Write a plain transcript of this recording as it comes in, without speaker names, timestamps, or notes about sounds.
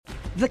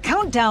The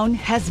countdown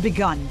has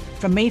begun.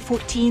 From May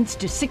 14th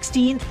to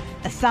 16th,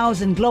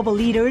 1,000 global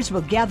leaders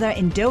will gather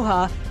in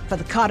Doha for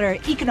the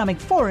Qatar Economic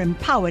Forum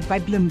powered by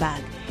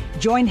Bloomberg.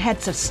 Join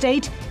heads of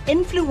state,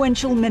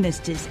 influential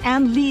ministers,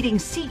 and leading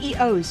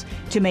CEOs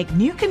to make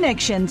new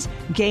connections,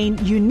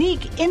 gain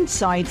unique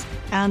insights,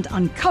 and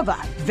uncover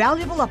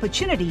valuable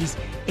opportunities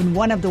in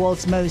one of the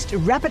world's most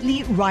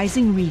rapidly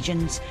rising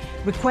regions.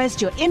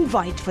 Request your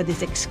invite for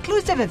this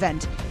exclusive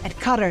event at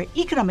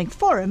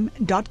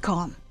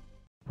QatarEconomicForum.com.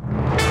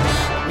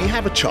 We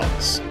have a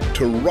chance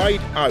to ride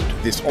out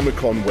this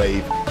Omicron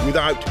wave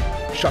without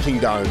shutting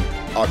down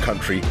our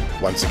country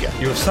once again.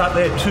 You have sat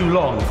there too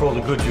long for all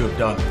the good you have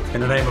done.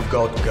 In the name of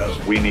God, go.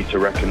 We need to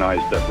recognise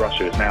that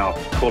Russia is now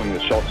calling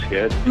the shots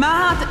here.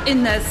 Mad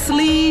in their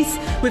sleaze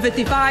with a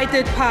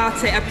divided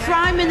party. A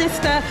Prime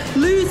Minister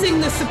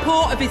losing the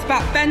support of his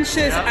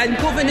backbenchers and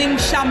governing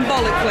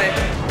shambolically.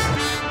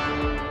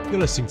 You're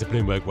listening to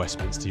Bloomberg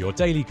Westminster, your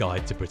daily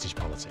guide to British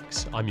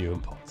politics. I'm Ewan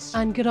Potts.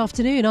 And good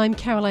afternoon, I'm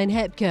Caroline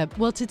Hepker.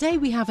 Well, today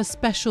we have a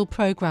special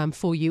programme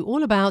for you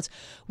all about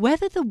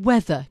whether the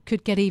weather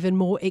could get even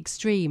more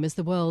extreme as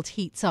the world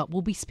heats up.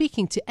 We'll be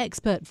speaking to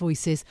expert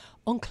voices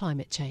on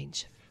climate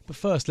change. But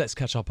first, let's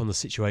catch up on the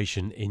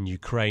situation in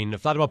Ukraine.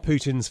 Vladimir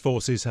Putin's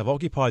forces have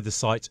occupied the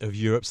site of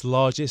Europe's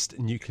largest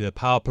nuclear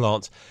power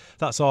plant.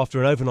 That's after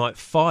an overnight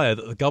fire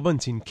that the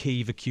government in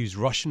Kyiv accused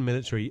Russian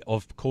military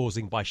of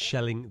causing by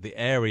shelling the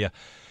area.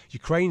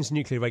 Ukraine's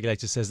nuclear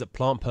regulator says that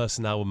plant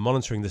personnel were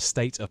monitoring the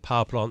state of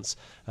power plants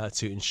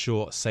to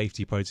ensure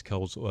safety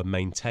protocols were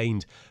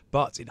maintained.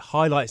 But it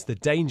highlights the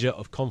danger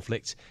of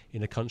conflict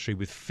in a country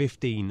with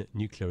 15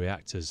 nuclear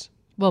reactors.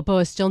 Well,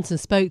 Boris Johnson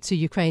spoke to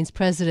Ukraine's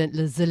President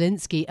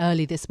Zelensky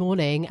early this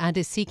morning and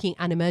is seeking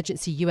an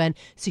emergency UN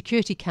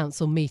Security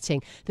Council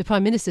meeting. The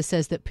Prime Minister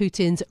says that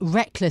Putin's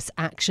reckless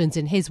actions,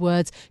 in his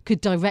words, could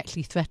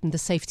directly threaten the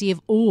safety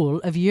of all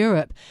of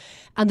Europe.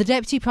 And the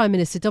Deputy Prime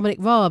Minister, Dominic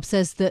Raab,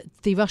 says that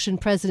the Russian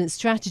president's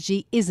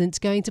strategy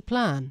isn't going to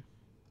plan.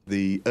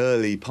 The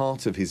early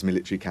part of his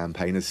military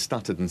campaign has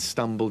stuttered and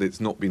stumbled. It's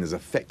not been as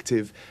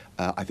effective.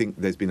 I think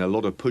there's been a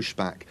lot of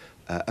pushback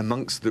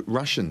amongst the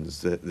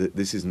Russians that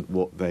this isn't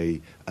what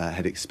they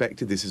had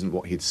expected. This isn't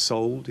what he'd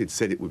sold. He'd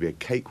said it would be a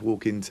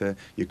cakewalk into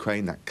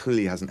Ukraine. That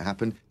clearly hasn't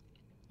happened.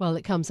 Well,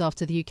 it comes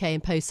after the UK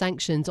imposed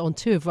sanctions on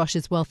two of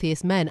Russia's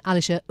wealthiest men,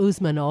 Alisher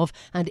Usmanov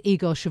and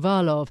Igor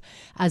Shuvvalov,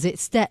 as it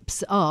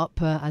steps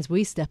up, as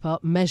we step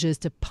up, measures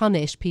to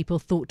punish people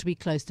thought to be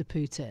close to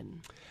Putin.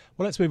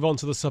 Well, let's move on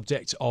to the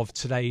subject of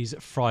today's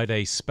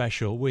Friday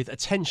special. With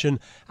attention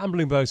and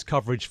Bloomberg's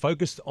coverage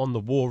focused on the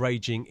war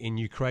raging in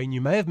Ukraine,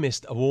 you may have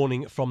missed a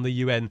warning from the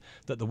UN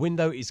that the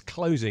window is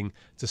closing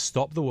to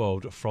stop the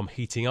world from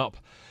heating up.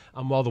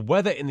 And while the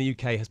weather in the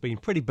UK has been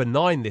pretty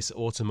benign this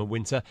autumn and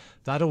winter,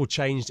 that all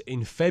changed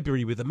in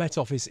February with the Met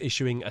Office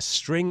issuing a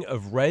string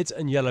of red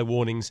and yellow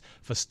warnings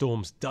for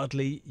storms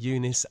Dudley,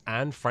 Eunice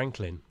and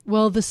Franklin.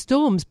 Well, the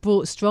storms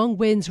brought strong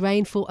winds,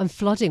 rainfall and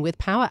flooding with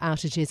power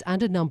outages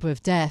and a number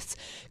of deaths.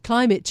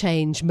 Climate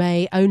change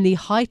may only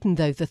heighten,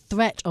 though, the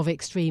threat of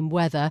extreme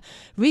weather.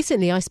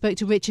 Recently, I spoke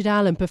to Richard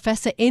Allen,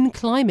 Professor in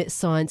Climate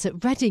Science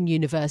at Reading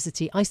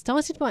University. I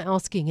started by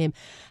asking him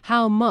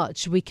how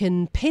much we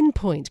can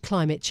pinpoint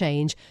climate change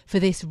for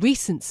this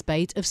recent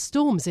spate of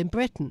storms in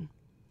Britain.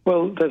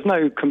 Well, there's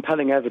no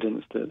compelling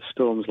evidence that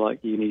storms like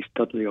Eunice,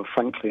 Dudley or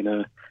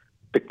Franklin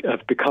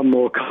have become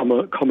more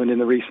common in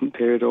the recent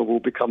period or will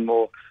become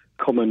more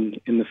common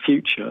in the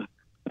future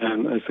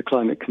as the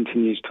climate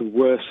continues to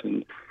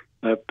worsen,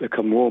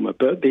 become warmer.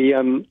 But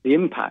the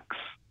impacts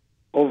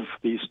of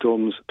these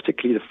storms,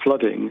 particularly the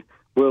flooding,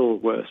 will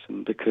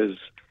worsen because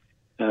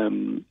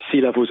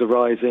sea levels are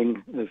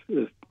rising as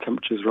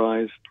temperatures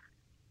rise.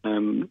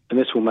 And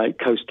this will make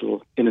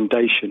coastal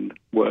inundation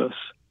worse,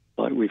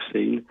 like we've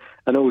seen.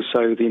 And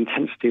also the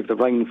intensity of the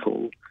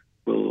rainfall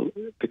will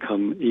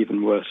become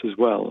even worse as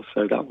well.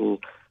 So that will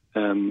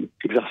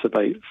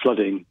exacerbate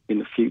flooding in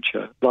the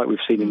future, like we've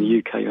seen in the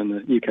UK on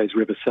the UK's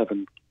River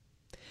Severn.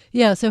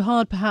 Yeah, so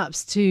hard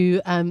perhaps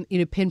to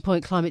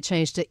pinpoint climate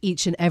change to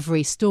each and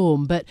every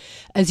storm. But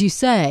as you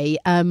say,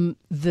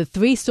 the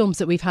three storms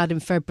that we've had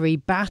in February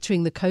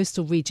battering the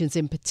coastal regions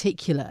in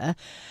particular,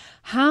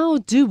 how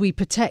do we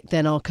protect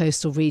then our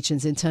coastal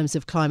regions in terms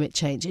of climate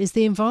change? Is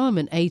the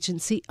Environment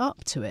Agency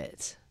up to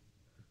it?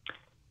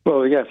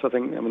 Well, yes, the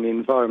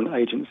Environment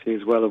Agency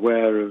is well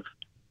aware of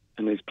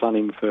and is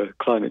planning for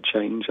climate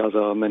change, as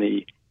are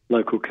many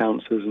local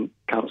councils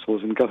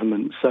and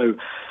governments. So,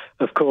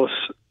 of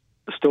course,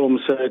 storm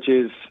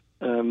surges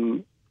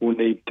will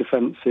need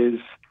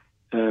defences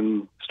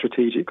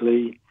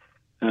strategically.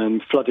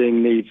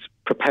 Flooding needs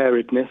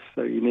preparedness,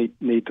 so you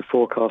need the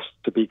forecast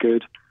to be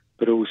good,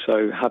 but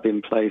also have in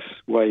place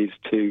ways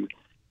to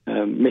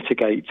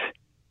mitigate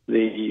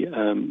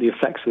the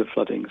effects of the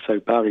flooding, so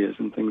barriers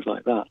and things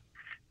like that.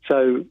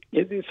 So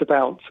it's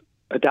about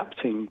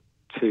adapting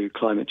to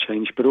climate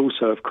change, but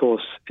also, of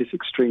course, it's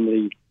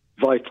extremely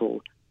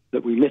vital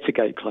that we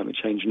mitigate climate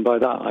change. And by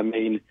that, I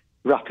mean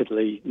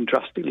rapidly and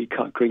drastically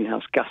cut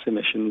greenhouse gas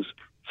emissions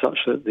such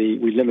that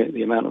we limit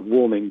the amount of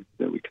warming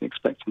that we can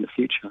expect in the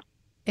future.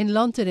 In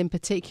London in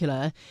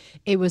particular,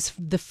 it was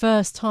the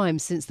first time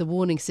since the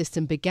warning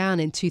system began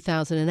in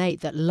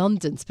 2008 that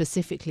London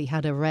specifically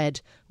had a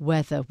red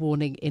weather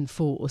warning in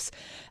force.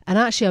 And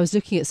actually, I was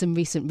looking at some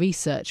recent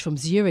research from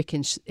Zurich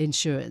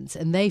Insurance,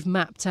 and they've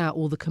mapped out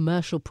all the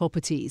commercial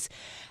properties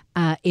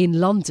in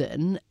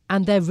London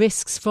and their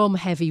risks from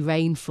heavy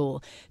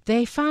rainfall.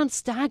 They found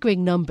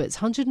staggering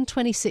numbers,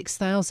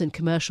 126,000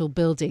 commercial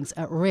buildings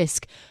at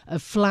risk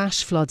of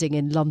flash flooding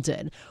in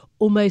London.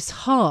 Almost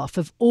half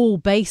of all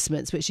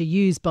basements which are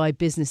used by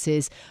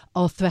businesses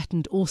are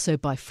threatened also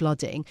by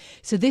flooding.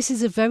 So this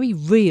is a very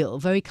real,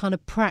 very kind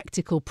of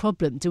practical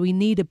problem. Do we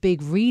need a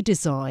big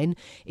redesign,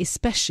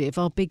 especially of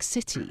our big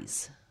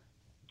cities?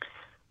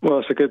 Well,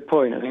 it's a good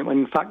point. I think,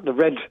 in fact, the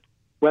red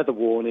weather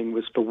warning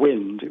was for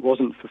wind. It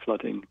wasn't for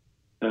flooding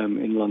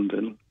in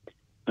London.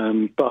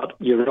 But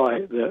you're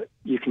right that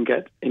you can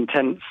get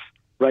intense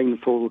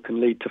rainfall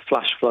can lead to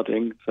flash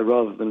flooding. So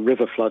rather than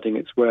river flooding,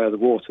 it's where the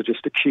water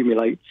just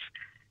accumulates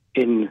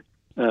in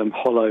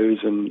hollows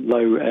and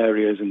low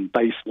areas and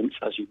basements,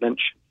 as you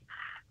mentioned.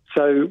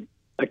 So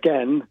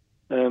again,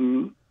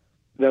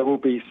 there will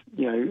be,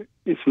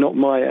 it's not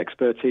my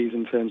expertise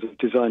in terms of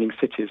designing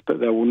cities, but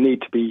there will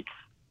need to be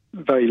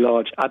very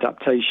large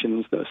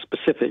adaptations that are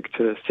specific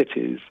to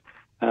cities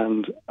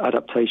and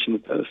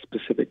adaptations that are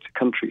specific to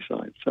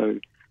countryside. So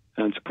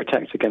to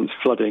protect against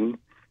flooding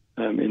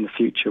in the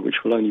future, which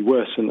will only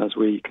worsen as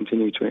we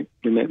continue to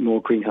emit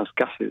more greenhouse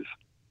gases.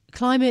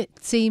 Climate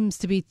seems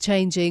to be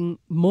changing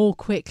more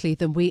quickly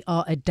than we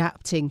are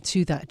adapting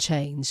to that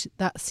change.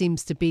 That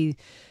seems to be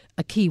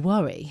a key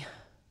worry.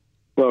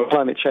 Well,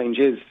 climate change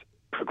is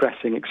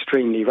progressing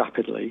extremely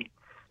rapidly,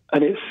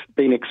 and it's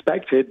been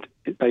expected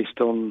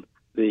based on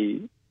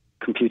the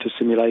computer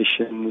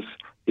simulations,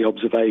 the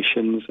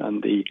observations,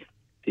 and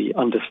the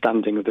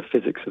understanding of the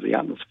physics of the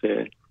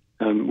atmosphere.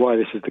 Why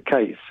this is the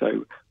case.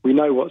 So we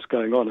know what's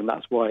going on, and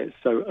that's why it's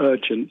so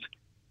urgent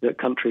that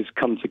countries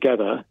come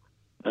together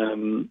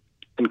and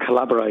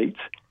collaborate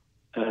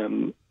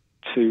to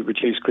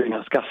reduce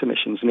greenhouse gas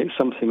emissions. And it's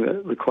something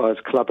that requires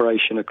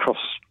collaboration across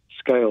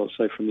scales,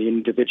 so from the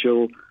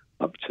individual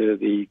up to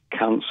the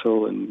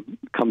council and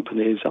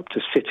companies, up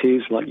to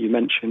cities, like you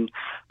mentioned,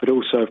 but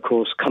also, of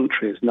course,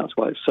 countries. And that's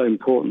why it's so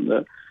important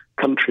that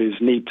countries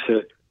need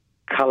to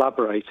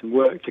collaborate and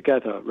work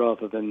together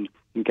rather than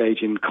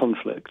engage in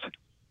conflict.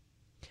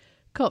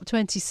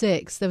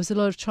 COP26, there was a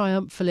lot of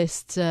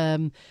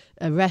triumphalist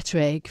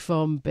rhetoric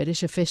from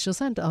British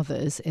officials and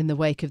others in the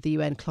wake of the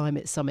UN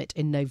Climate Summit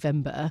in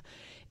November.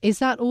 Is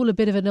that all a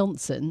bit of a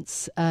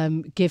nonsense,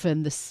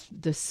 given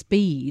the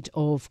speed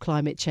of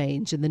climate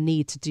change and the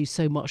need to do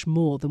so much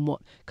more than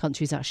what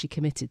countries actually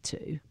committed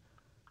to?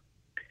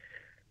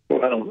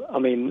 Well, I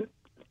mean,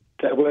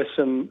 there was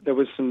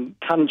some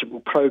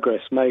tangible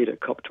progress made at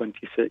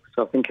COP26.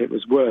 So I think it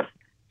was worth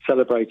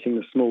celebrating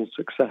the small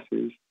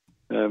successes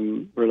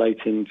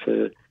relating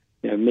to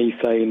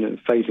methane and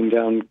phasing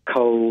down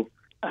coal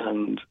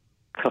and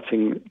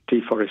cutting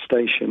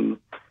deforestation.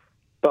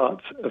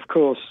 But of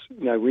course,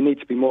 we need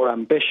to be more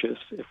ambitious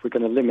if we're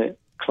going to limit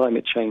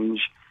climate change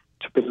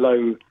to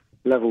below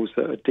levels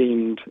that are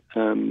deemed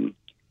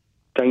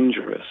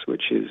dangerous,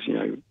 which is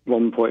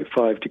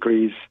 1.5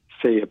 degrees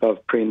C above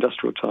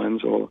pre-industrial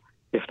times, or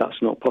if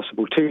that's not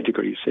possible, 2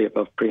 degrees C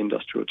above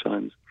pre-industrial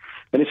times.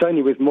 And it's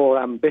only with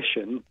more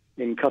ambition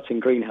in cutting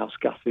greenhouse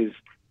gases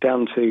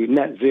down to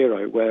net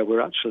zero, where we're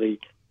actually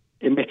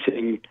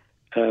emitting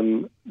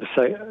the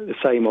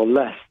same or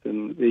less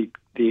than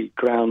the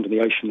ground and the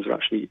oceans are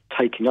actually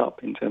taking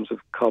up in terms of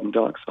carbon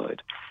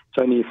dioxide.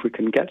 It's only if we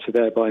can get to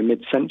there by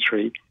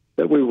mid-century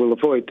that we will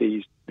avoid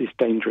this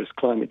dangerous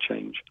climate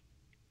change.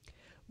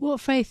 What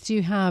faith do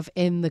you have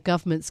in the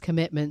government's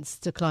commitments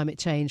to climate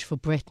change for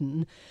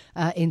Britain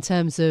in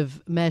terms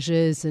of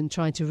measures and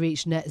trying to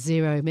reach net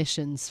zero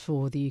emissions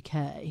for the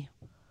UK?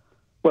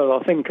 Well,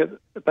 I think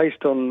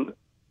based on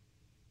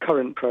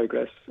current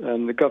progress,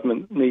 the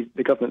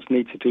governments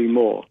need to do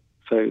more.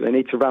 So they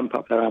need to ramp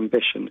up their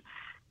ambition.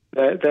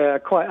 They're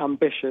quite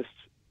ambitious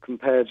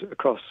compared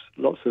across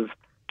lots of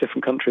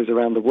different countries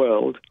around the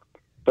world,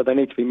 but they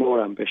need to be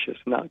more ambitious,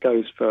 and that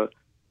goes for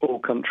all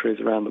countries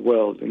around the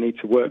world. They need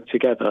to work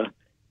together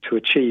to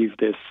achieve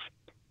this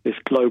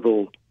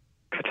global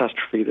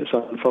catastrophe that's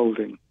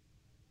unfolding.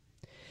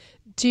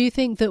 Do you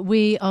think that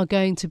we are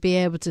going to be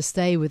able to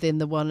stay within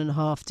the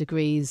 1.5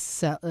 degrees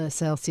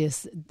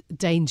Celsius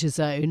danger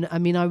zone? I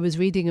mean, I was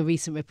reading a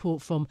recent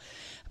report from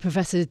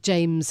Professor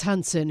James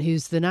Hansen,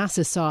 who's the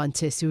NASA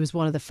scientist, who was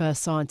one of the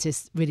first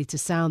scientists really to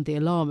sound the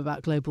alarm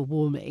about global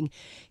warming.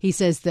 He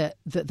says that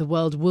the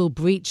world will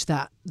breach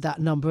that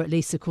number, at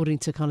least according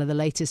to kind of the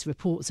latest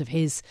reports of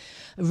his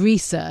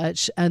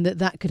research, and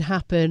that could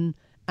happen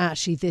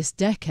actually this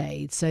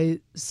decade. So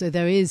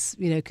there is,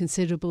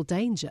 considerable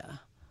danger.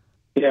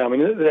 Yeah, I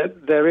mean,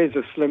 there is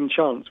a slim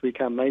chance we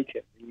can make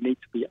it. We need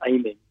to be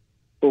aiming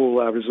all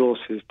our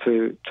resources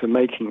to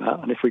making that.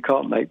 And if we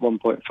can't make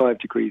 1.5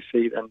 degrees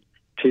C, then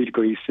 2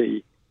 degrees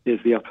C is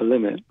the upper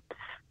limit.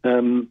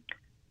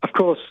 Of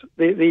course,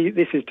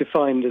 this is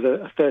defined as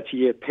a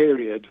 30-year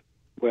period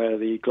where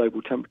the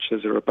global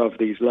temperatures are above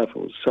these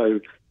levels. So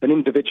an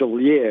individual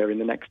year in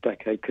the next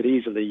decade could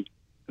easily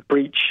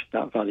breach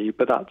that value,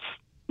 but that's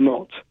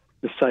not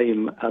the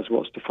same as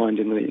what's defined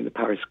in the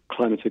Paris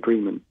Climate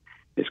Agreement.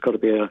 It's got to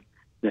be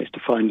it's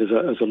defined as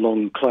a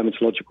long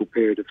climatological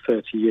period of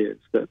 30 years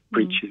that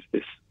breaches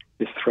this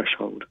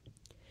threshold.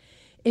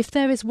 If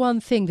there is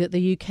one thing that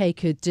the UK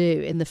could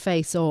do in the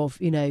face of,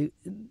 the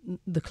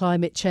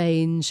climate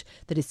change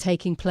that is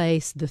taking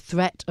place, the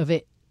threat of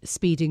it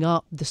speeding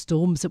up, the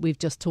storms that we've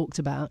just talked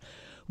about,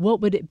 what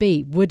would it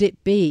be? Would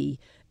it be,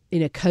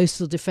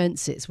 coastal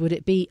defences? Would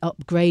it be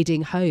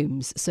upgrading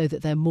homes so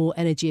that they're more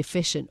energy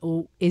efficient?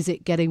 Or is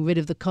it getting rid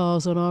of the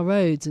cars on our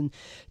roads and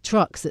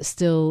trucks that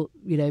still,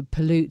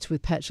 pollute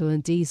with petrol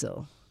and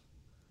diesel?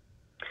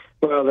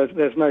 Well,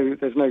 there's no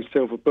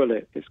silver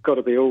bullet. It's got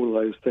to be all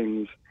those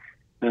things.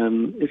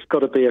 It's got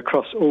to be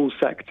across all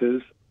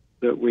sectors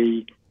that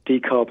we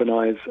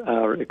decarbonise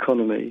our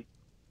economy.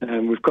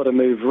 We've got to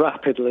move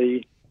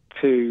rapidly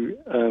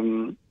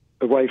to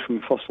away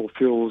from fossil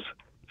fuels,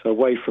 so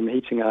away from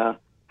heating our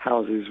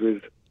houses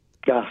with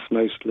gas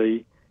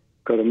mostly.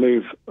 Got to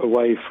move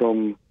away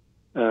from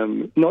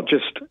not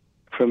just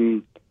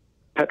from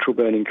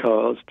petrol-burning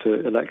cars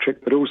to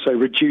electric, but also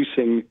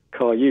reducing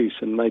car use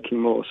and making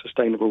more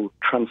sustainable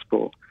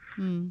transport.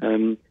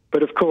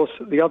 But of course,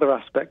 the other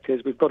aspect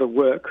is we've got to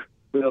work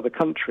with other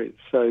countries.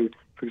 So,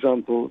 for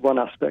example, one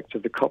aspect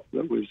of the COP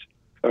that was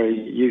very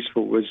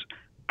useful was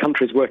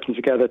countries working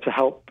together to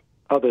help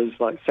others,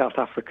 like South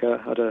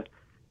Africa had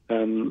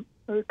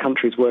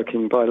countries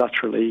working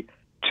bilaterally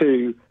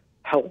to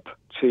help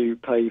to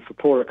pay for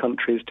poorer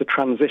countries to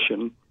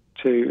transition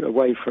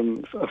away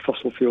from a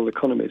fossil fuel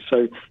economy.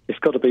 So it's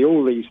got to be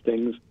all these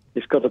things.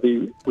 It's got to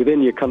be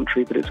within your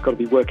country, but it's got to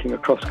be working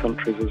across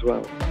countries as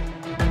well.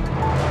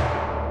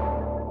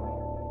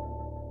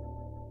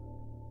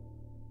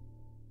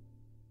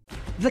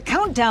 The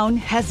countdown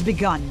has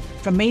begun.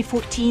 From May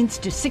 14th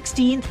to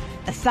 16th,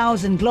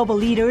 1,000 global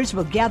leaders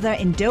will gather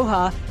in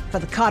Doha for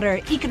the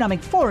Qatar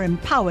Economic Forum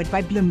powered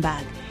by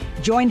Bloomberg.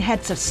 Join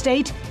heads of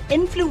state,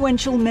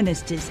 influential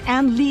ministers,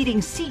 and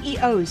leading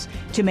CEOs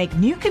to make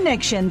new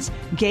connections,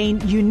 gain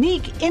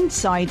unique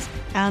insights,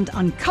 and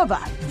uncover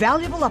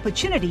valuable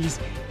opportunities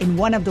in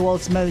one of the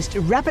world's most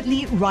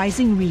rapidly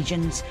rising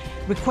regions.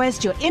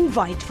 Request your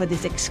invite for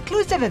this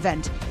exclusive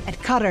event at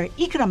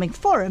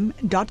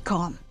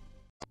QatarEconomicForum.com.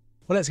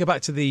 Well, let's go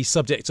back to the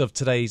subject of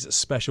today's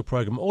special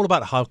programme, all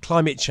about how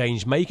climate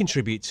change may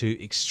contribute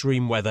to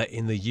extreme weather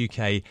in the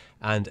UK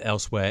and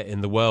elsewhere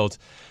in the world.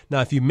 Now,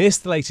 if you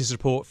missed the latest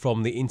report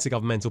from the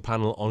Intergovernmental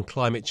Panel on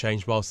Climate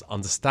Change whilst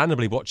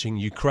understandably watching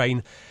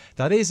Ukraine,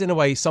 that is in a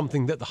way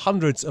something that the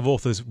hundreds of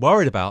authors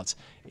worried about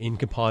in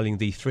compiling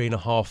the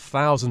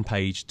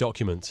 3,500-page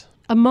document.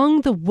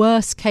 Among the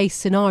worst-case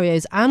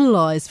scenarios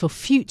analysed for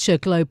future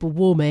global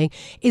warming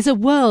is a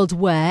world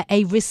where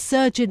a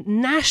resurgent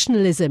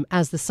nationalism,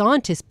 as the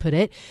scientists put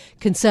it,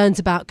 concerns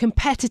about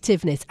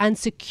competitiveness and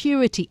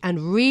security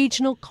and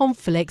regional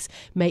conflicts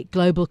make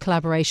global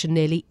collaboration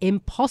nearly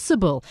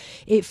impossible.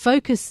 It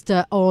focused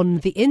on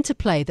the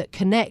interplay that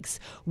connects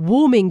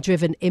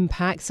warming-driven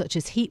impacts such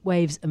as heat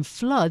waves and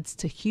floods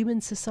to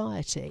human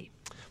society.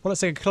 Well,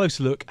 let's take a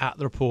closer look at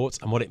the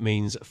report and what it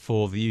means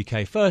for the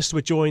UK. First, we're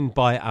joined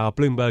by our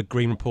Bloomberg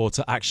Green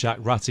reporter, Akshat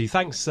Rathi.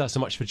 Thanks so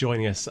much for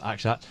joining us,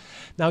 Akshat.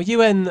 Now,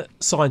 UN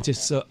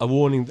scientists are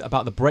warning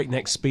about the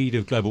breakneck speed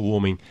of global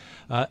warming,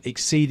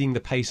 exceeding the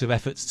pace of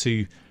efforts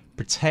to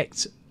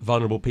protect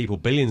vulnerable people,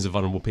 billions of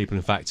vulnerable people,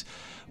 in fact.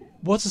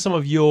 What are some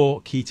of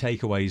your key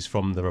takeaways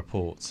from the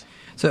report?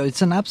 So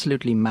it's an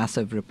absolutely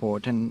massive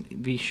report, and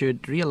we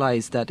should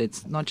realize that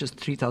it's not just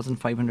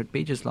 3,500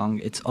 pages long,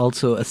 it's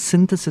also a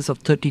synthesis of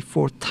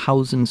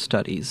 34,000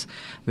 studies,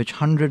 which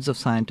hundreds of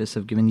scientists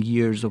have given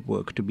years of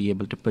work to be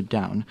able to put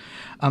down.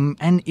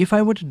 And if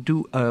I were to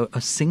do a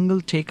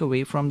single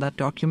takeaway from that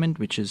document,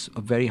 which is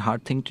a very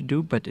hard thing to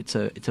do, but it's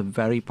a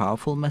very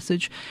powerful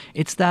message,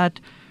 it's that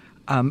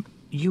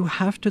you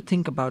have to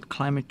think about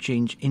climate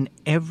change in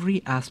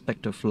every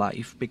aspect of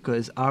life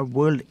because our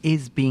world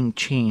is being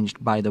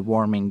changed by the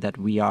warming that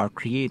we are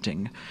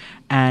creating.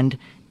 And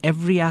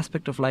every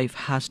aspect of life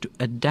has to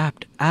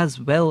adapt as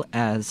well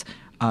as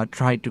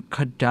try to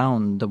cut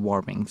down the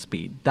warming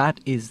speed. That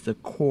is the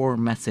core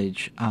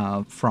message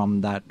from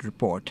that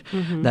report,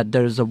 that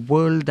there is a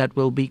world that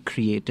will be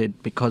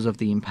created because of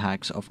the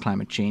impacts of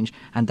climate change,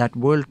 and that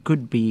world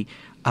could be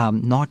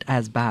not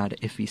as bad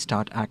if we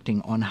start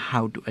acting on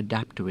how to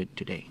adapt to it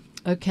today.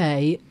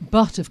 Okay,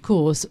 but of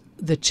course,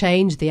 the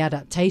change, the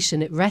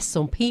adaptation, it rests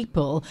on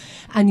people.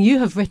 And you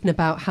have written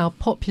about how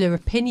popular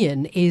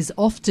opinion is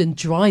often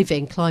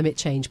driving climate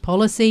change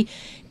policy.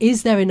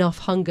 Is there enough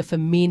hunger for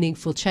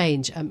meaningful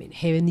change? I mean,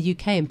 here in the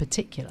UK in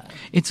particular.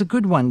 It's a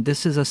good one.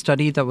 This is a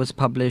study that was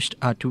published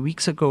 2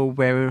 weeks ago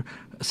where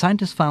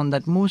scientists found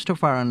that most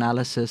of our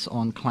analysis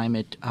on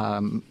climate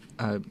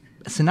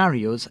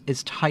scenarios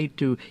is tied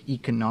to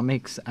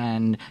economics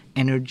and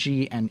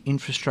energy and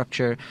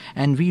infrastructure,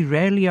 and we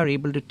rarely are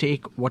able to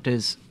take what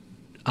is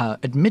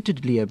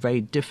admittedly a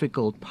very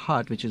difficult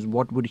part, which is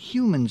what would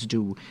humans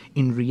do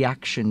in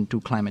reaction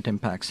to climate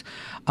impacts.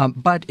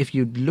 But if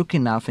you look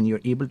enough and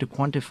you're able to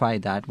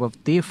quantify that, what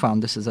they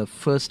found, this is a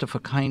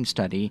first-of-a-kind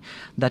study,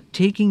 that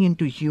taking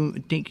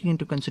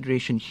into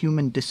consideration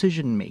human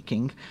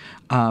decision-making,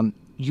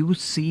 you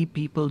see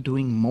people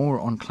doing more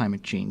on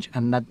climate change,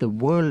 and that the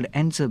world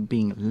ends up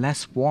being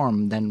less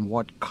warm than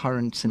what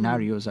current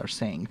scenarios are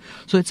saying.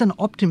 So it's an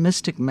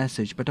optimistic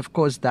message, but of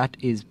course that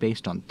is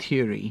based on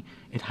theory.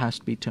 It has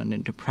to be turned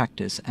into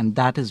practice, and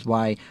that is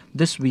why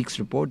this week's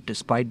report,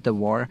 despite the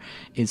war,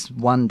 is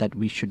one that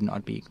we should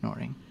not be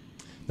ignoring.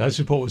 Now, this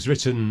report was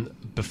written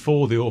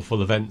before the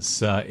awful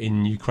events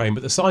in Ukraine,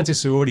 but the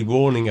scientists are already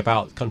warning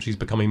about countries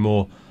becoming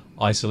more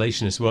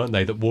isolationist, weren't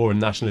they? That war and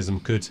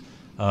nationalism could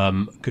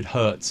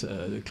hurt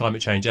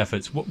climate change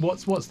efforts.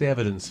 What's the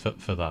evidence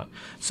for that?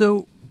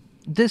 So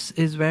this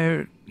is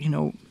where,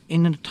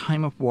 in a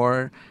time of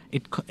war,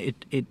 it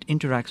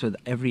interacts with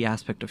every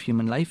aspect of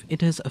human life.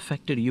 It has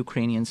affected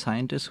Ukrainian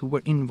scientists who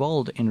were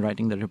involved in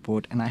writing the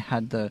report, and I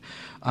had the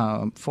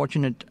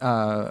fortunate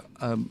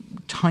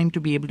time to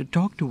be able to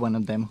talk to one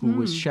of them who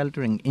was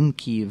sheltering in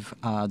Kyiv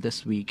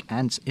this week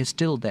and is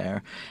still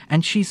there.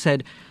 And she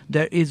said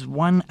there is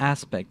one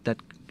aspect that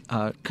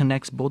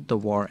connects both the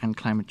war and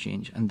climate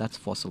change, and that's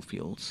fossil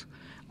fuels.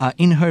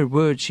 In her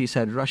words, she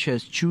said Russia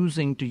is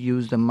choosing to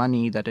use the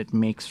money that it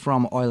makes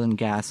from oil and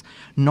gas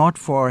not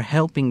for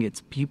helping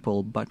its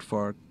people, but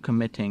for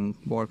committing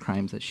war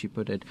crimes, as she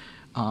put it,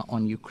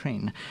 on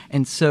Ukraine.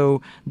 And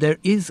so there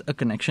is a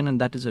connection,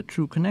 and that is a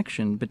true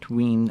connection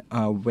between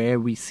where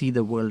we see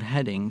the world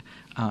heading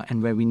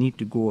and where we need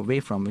to go away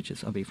from, which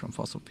is away from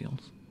fossil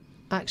fuels.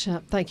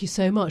 Akshat, thank you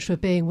so much for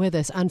being with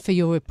us and for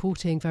your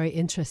reporting. Very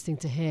interesting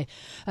to hear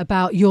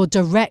about your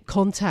direct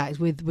contact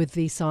with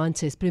these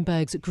scientists.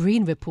 Bloomberg's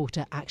Green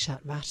reporter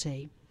Akshat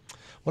Rathi.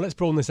 Well, let's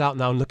broaden this out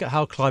now and look at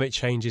how climate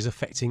change is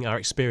affecting our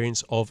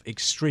experience of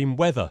extreme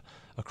weather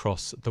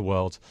across the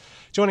world.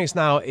 Joining us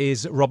now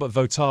is Robert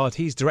Votard.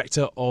 He's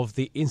director of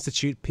the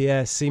Institute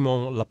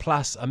Pierre-Simon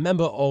Laplace, a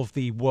member of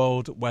the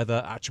World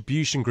Weather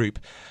Attribution Group.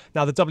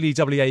 Now, the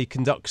WWA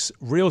conducts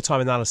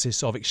real-time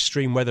analysis of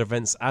extreme weather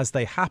events as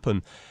they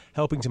happen,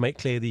 helping to make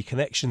clear the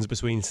connections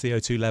between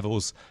CO2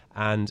 levels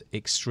and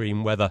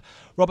extreme weather.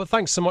 Robert,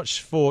 thanks so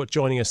much for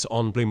joining us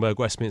on Bloomberg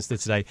Westminster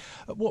today.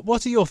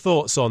 What are your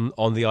thoughts on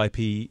the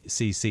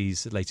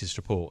IPCC's latest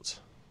report?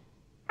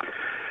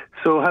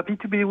 So happy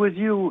to be with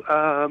you.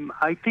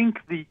 I think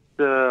the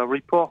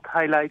report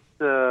highlights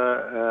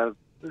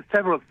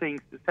several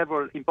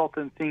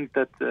important things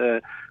that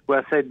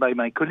were said by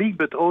my colleague,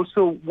 but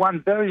also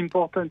one very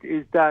important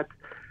is that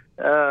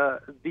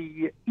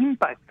the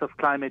impacts of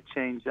climate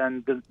change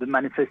and the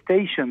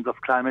manifestations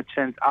of climate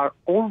change are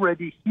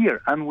already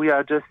here, and we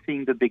are just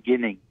seeing the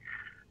beginning.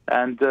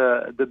 And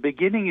the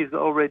beginning is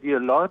already a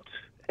lot,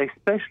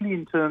 especially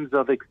in terms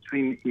of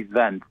extreme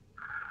events.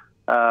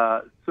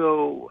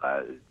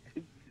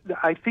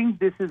 I think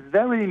this is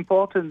very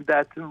important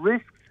that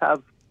risks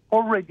have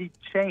already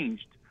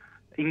changed,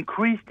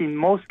 increased in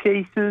most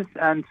cases,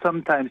 and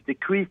sometimes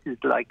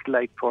decreased, like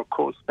for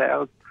coal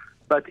spells,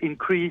 but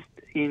increased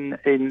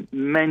in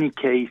many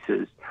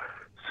cases.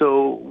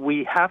 So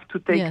we have to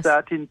take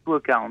that into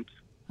account.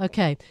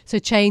 Okay, so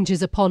change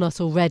is upon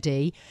us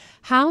already.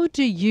 How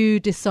do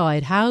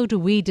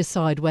we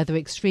decide whether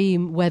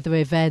extreme weather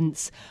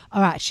events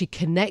are actually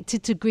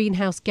connected to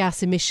greenhouse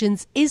gas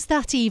emissions? Is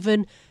that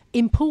even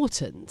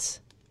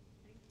important?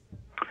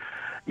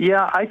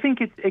 Yeah, I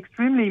think it's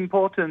extremely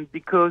important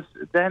because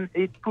then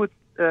it puts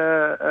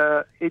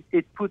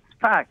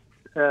facts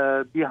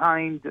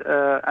behind.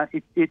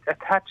 It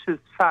attaches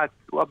facts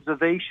to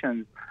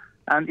observations,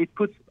 and it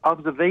puts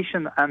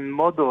observation and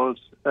models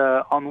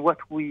on what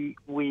we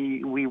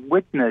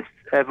witness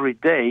every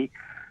day,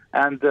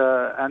 and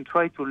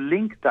try to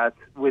link that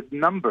with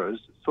numbers.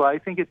 So I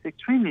think it's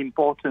extremely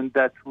important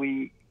that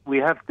we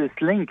have this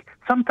link.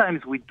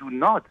 Sometimes we do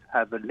not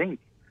have a link,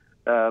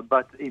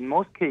 but in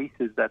most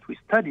cases that we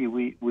study,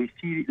 we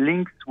see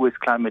links with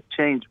climate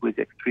change, with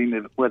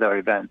extreme weather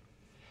events.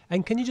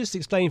 And can you just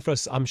explain for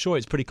us, I'm sure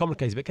it's pretty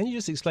complicated, but can you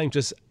just explain to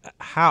us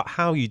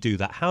how you do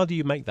that? How do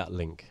you make that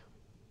link?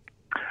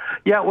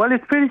 Yeah, well,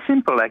 it's pretty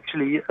simple,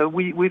 actually.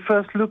 We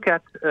first look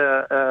at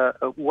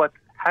what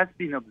has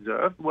been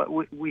observed.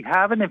 We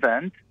have an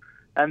event,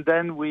 and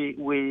then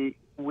we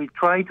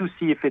try to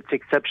see if it's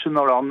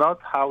exceptional or not,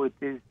 how it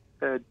is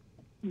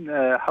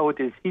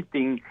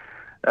hitting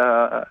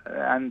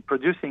and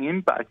producing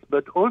impacts.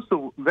 But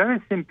also, very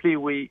simply,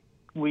 we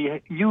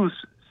use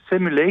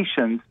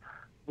simulations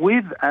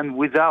with and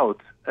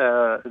without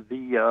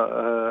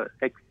the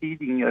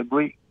exceeding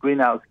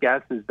greenhouse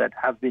gases that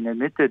have been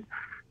emitted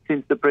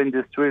since the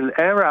pre-industrial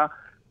era,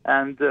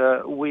 and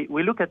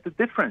we look at the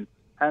difference.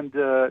 And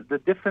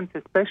the difference,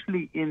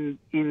 especially in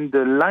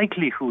the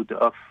likelihood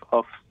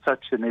of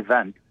such an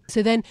event.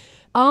 So then,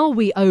 are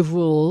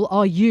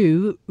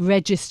you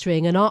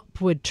registering an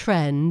upward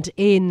trend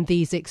in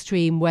these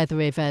extreme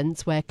weather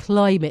events where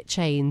climate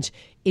change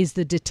is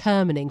the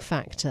determining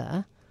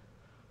factor?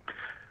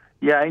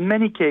 Yeah, in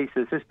many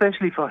cases,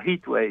 especially for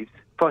heat waves.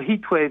 For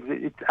heat waves,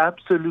 it's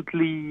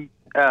absolutely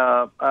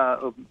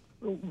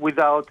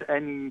without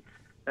any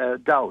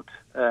doubt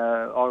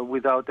or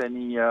without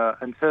any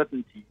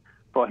uncertainty.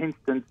 For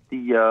instance,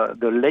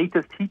 the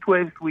latest heat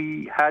waves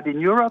we had in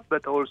Europe,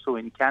 but also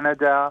in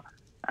Canada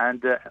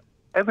and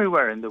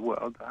everywhere in the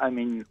world. I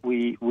mean,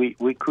 we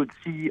could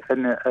see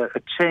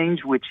a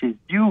change which is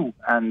due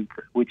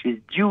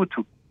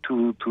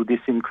to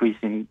this increase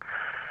in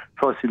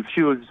fossil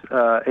fuels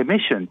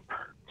emissions.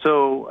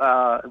 So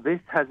this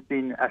has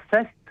been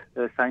assessed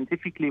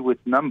scientifically with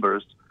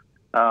numbers.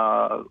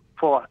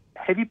 For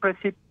heavy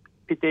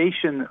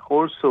precipitation,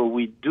 also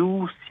we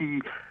do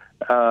see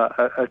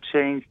a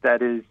change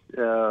that is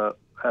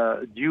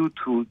due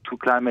to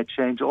climate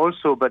change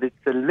also, but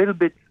it's a little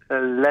bit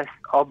less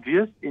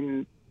obvious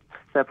in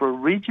several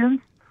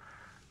regions.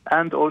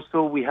 And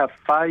also we have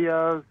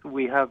fires,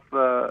 we have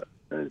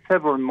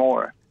several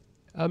more.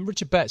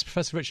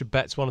 Professor Richard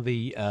Betts, one of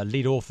the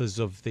lead authors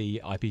of the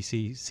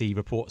IPCC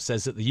report,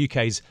 says that the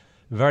UK is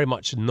very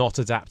much not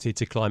adapted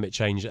to climate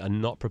change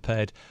and not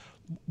prepared.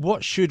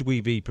 What should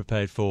we be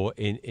prepared for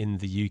in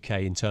the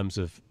UK in terms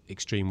of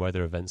extreme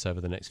weather events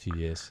over the next few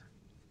years?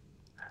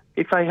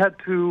 If I had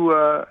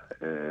to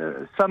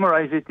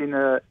summarize it in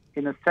a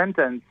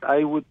sentence,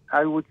 I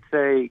would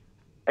say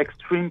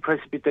extreme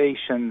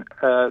precipitation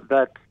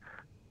that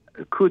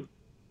could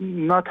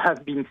not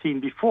have been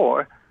seen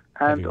before,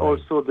 and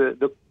also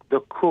the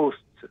coast.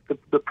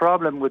 The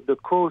problem with the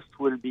coast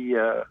will be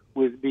a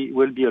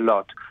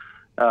lot.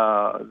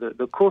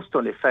 The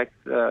coastal effects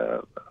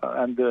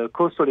and the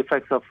coastal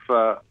effects of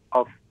the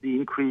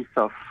increase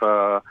of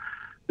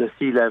the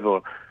sea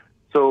level.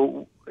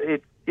 So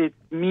it's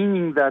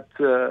meaning that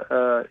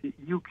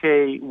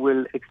UK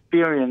will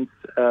experience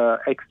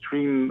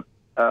extreme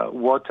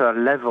water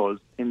levels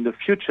in the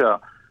future,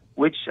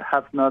 which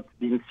have not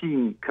been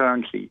seen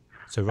currently.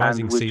 So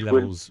rising sea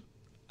levels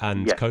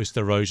and coast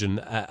erosion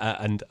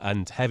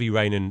and heavy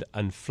rain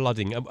and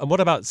flooding. And what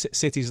about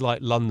cities like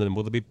London?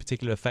 Will there be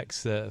particular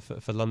effects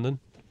for London?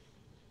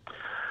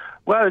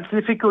 Well, it's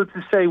difficult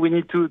to say. We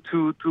need to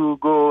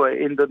go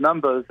in the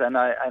numbers, and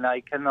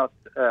I cannot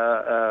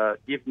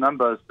give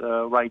numbers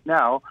right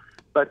now.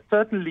 But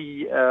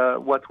certainly,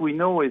 what we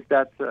know is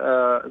that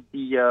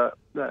the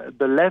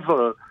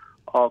level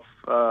of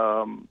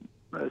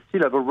sea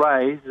level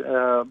rise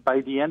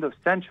by the end of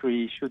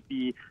century should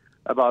be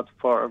about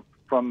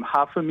from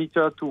 0.5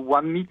 meter to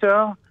 1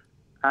 meter,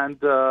 and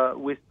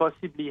with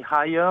possibly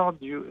higher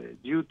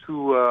due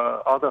to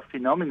other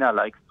phenomena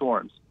like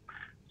storms.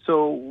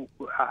 So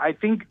I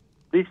think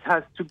this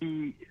has to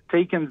be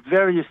taken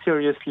very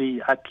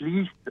seriously, at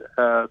least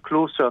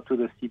closer to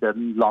the sea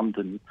than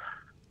London.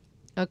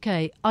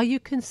 Okay. Are you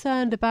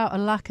concerned about a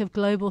lack of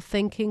global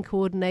thinking,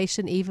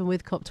 coordination, even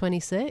with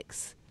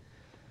COP26?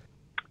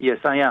 Yes,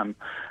 I am.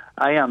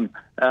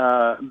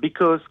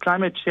 Because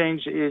climate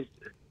change is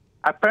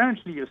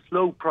apparently a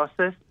slow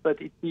process, but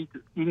it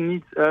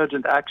needs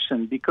urgent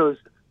action, because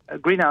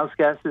greenhouse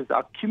gases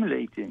are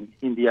accumulating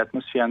in the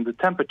atmosphere, and the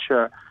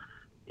temperature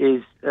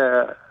is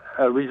a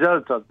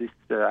result of this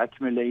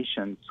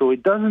accumulation. So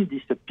it doesn't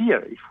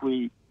disappear if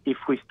we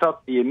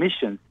stop the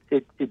emissions.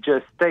 It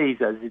just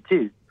stays as it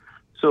is.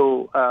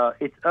 So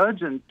it's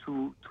urgent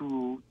to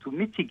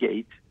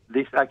mitigate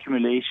this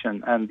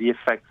accumulation and the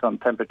effects on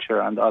temperature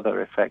and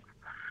other effects.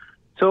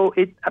 So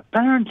it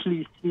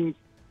apparently seems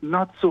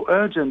not so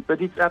urgent,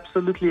 but it's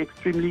absolutely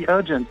extremely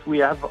urgent. We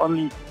have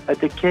only a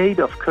decade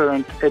of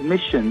current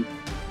emissions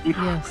if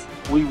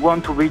we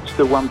want to reach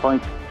the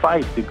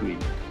 1.5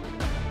 degrees.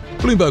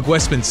 Bloomberg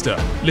Westminster.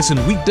 Listen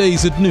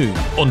weekdays at noon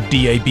on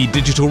DAB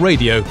Digital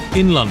Radio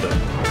in London.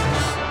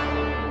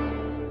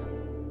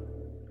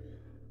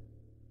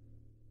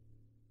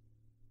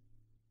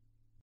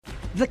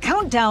 The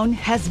countdown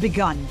has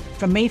begun.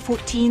 From May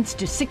 14th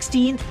to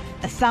 16th,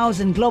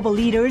 1,000 global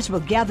leaders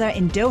will gather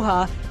in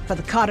Doha for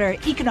the Qatar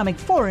Economic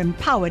Forum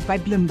powered by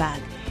Bloomberg.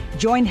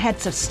 Join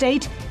heads of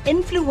state,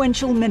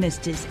 influential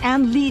ministers,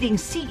 and leading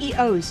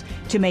CEOs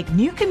to make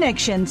new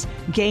connections,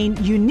 gain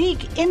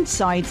unique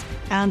insights,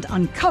 and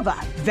uncover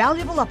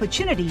valuable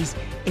opportunities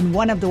in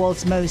one of the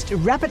world's most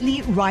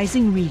rapidly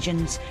rising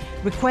regions.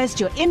 Request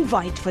your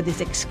invite for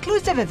this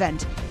exclusive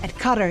event at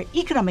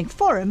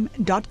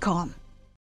QatarEconomicForum.com.